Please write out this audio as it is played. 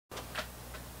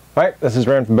Hi, this is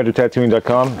Ryan from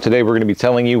bettertattooing.com. Today we're going to be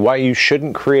telling you why you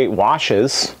shouldn't create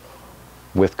washes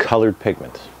with colored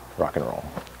pigment. Rock and roll.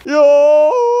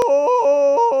 Yo!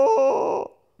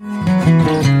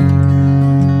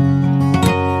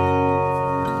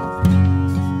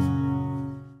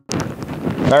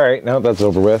 All right, now that's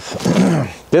over with.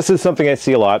 This is something I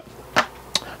see a lot.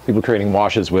 People creating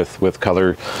washes with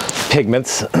color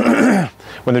pigments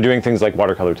when they're doing things like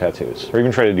watercolor tattoos, or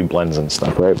even try to do blends and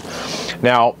stuff, right?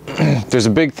 Now, there's a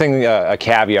big thing, a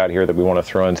caveat here that we want to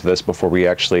throw into this before we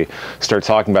actually start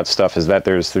talking about stuff, is that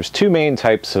there's two main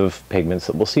types of pigments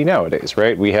that we'll see nowadays,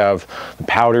 right? We have the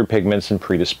powder pigments and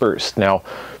pre-dispersed. Now,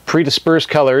 pre-dispersed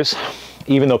colors,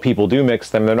 even though people do mix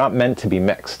them, they're not meant to be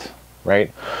mixed.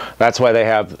 Right? That's why they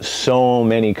have so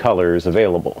many colors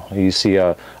available. You see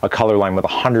a color line with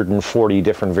 140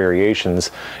 different variations.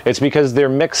 It's because they're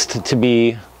mixed to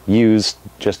be used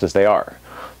just as they are.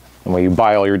 And when you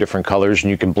buy all your different colors, and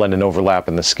you can blend and overlap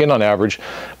in the skin on average,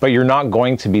 but you're not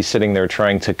going to be sitting there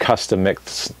trying to custom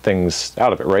mix things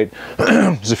out of it, right?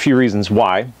 There's a few reasons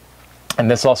why.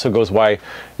 And this also goes why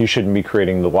you shouldn't be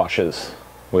creating the washes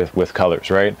with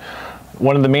colors, right?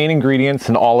 One of the main ingredients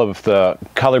in all of the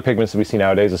color pigments that we see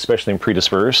nowadays, especially in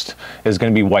pre-dispersed, is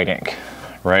going to be white ink,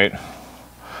 right?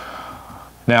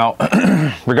 Now,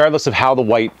 regardless of how the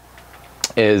white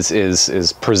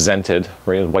is presented,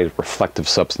 right, white reflective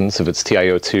substance, if it's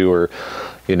TiO2 or,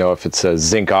 you know, if it's a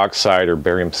zinc oxide or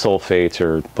barium sulfate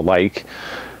or the like,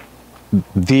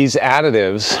 these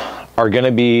additives are going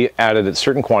to be added at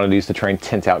certain quantities to try and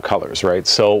tint out colors, right?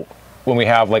 So when we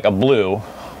have like a blue,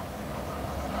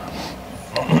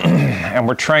 and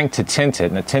we're trying to tint it,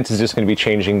 and the tint is just going to be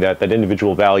changing that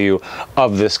individual value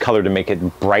of this color to make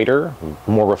it brighter,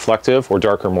 more reflective, or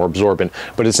darker, more absorbent,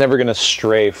 but it's never going to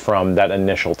stray from that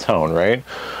initial tone, right?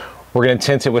 We're going to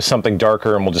tint it with something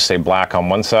darker, and we'll just say black on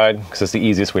one side, because it's the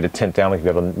easiest way to tint down. Like if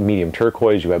you have a medium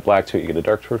turquoise, you add black to it, you get a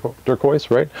dark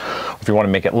turquoise, right? If you want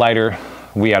to make it lighter,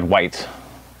 we add white.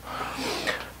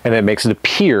 And it makes it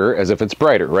appear as if it's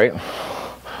brighter, right?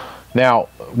 Now,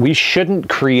 we shouldn't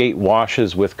create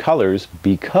washes with colors,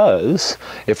 because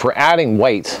if we're adding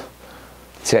white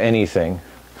to anything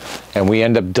and we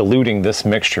end up diluting this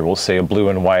mixture, we'll say a blue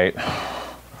and white,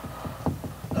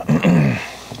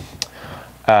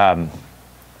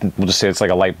 we'll just say it's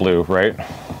like a light blue, right?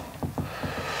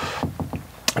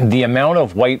 The amount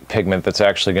of white pigment that's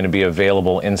actually going to be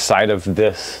available inside of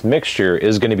this mixture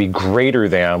is going to be greater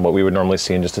than what we would normally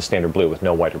see in just a standard blue with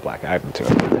no white or black added to it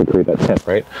to create that tint,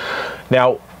 right?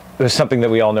 Now, there's something that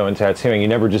we all know in tattooing. You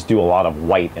never just do a lot of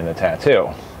white in a tattoo,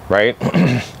 right?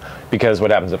 Because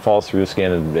what happens, it falls through the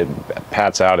skin, and it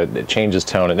pats out, it changes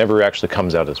tone, it never actually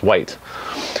comes out as white.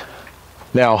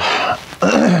 Now,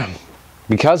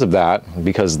 because of that,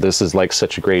 because this is like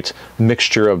such a great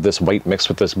mixture of this white mixed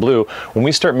with this blue, when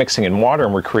we start mixing in water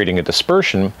and we're creating a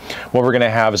dispersion, what we're going to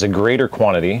have is a greater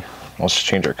quantity. Let's just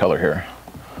change our color here.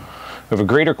 We have a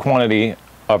greater quantity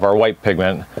of our white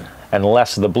pigment and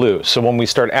less of the blue. So when we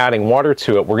start adding water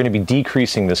to it, we're going to be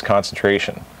decreasing this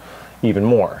concentration even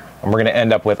more. And we're going to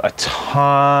end up with a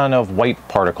ton of white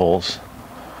particles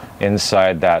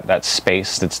inside that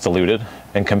space that's diluted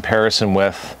in comparison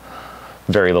with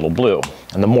very little blue.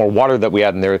 And the more water that we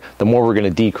add in there, the more we're going to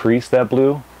decrease that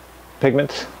blue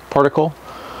pigment particle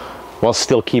while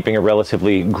still keeping a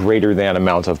relatively greater than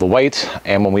amount of the white.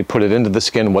 And when we put it into the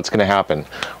skin, what's going to happen?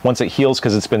 Once it heals,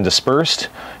 because it's been dispersed,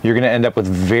 you're going to end up with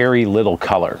very little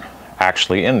color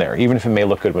actually in there, even if it may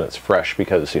look good when it's fresh,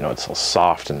 because, you know, it's all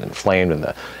soft and inflamed and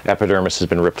the epidermis has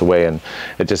been ripped away, and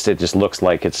it just looks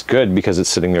like it's good because it's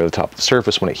sitting near the top of the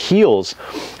surface. When it heals,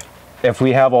 if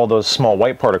we have all those small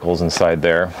white particles inside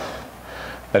there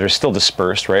that are still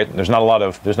dispersed, right? There's not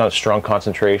a strong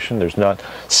concentration, there's not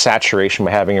saturation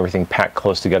by having everything packed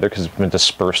close together because it's been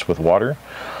dispersed with water.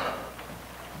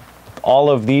 All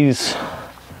of these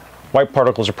white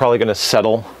particles are probably going to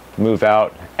settle, move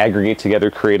out, aggregate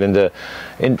together, create into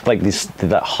like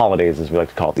the holidays, as we like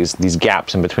to call it, these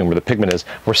gaps in between where the pigment is.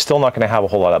 We're still not going to have a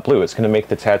whole lot of blue. It's going to make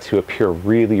the tattoo appear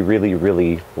really, really,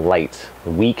 really light,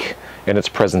 weak in its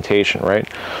presentation,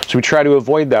 right? So we try to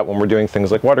avoid that when we're doing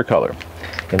things like watercolor.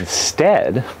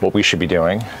 Instead, what we should be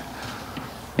doing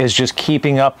is just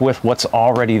keeping up with what's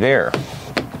already there,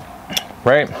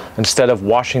 right? Instead of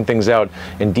washing things out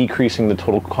and decreasing the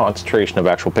total concentration of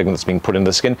actual pigment that's being put in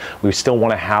the skin, we still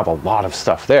want to have a lot of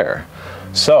stuff there.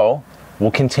 So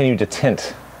we'll continue to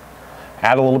tint,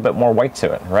 add a little bit more white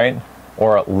to it, right?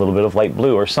 Or a little bit of light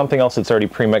blue or something else that's already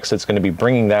pre-mixed that's going to be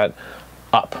bringing that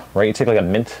up, right? You take like a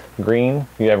mint green,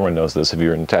 everyone knows this if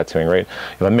you're in tattooing, right?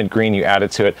 You have a mint green, you add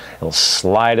it to it, it'll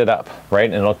slide it up, right?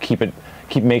 And it'll keep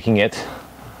making it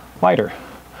lighter.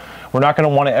 We're not going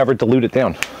to want to ever dilute it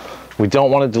down. We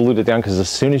don't want to dilute it down because as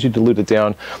soon as you dilute it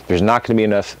down, there's not going to be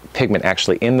enough pigment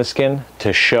actually in the skin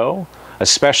to show,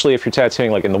 especially if you're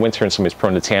tattooing like in the winter and somebody's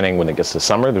prone to tanning when it gets to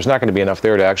summer. There's not going to be enough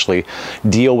there to actually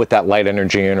deal with that light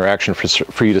energy interaction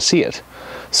for you to see it.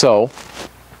 So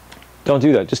don't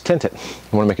do that, just tint it.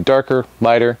 You want to make it darker,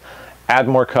 lighter, add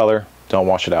more color, don't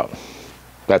wash it out.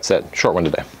 That's it, short one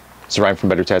today. This is Ryan from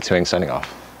Better Tattooing signing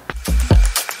off.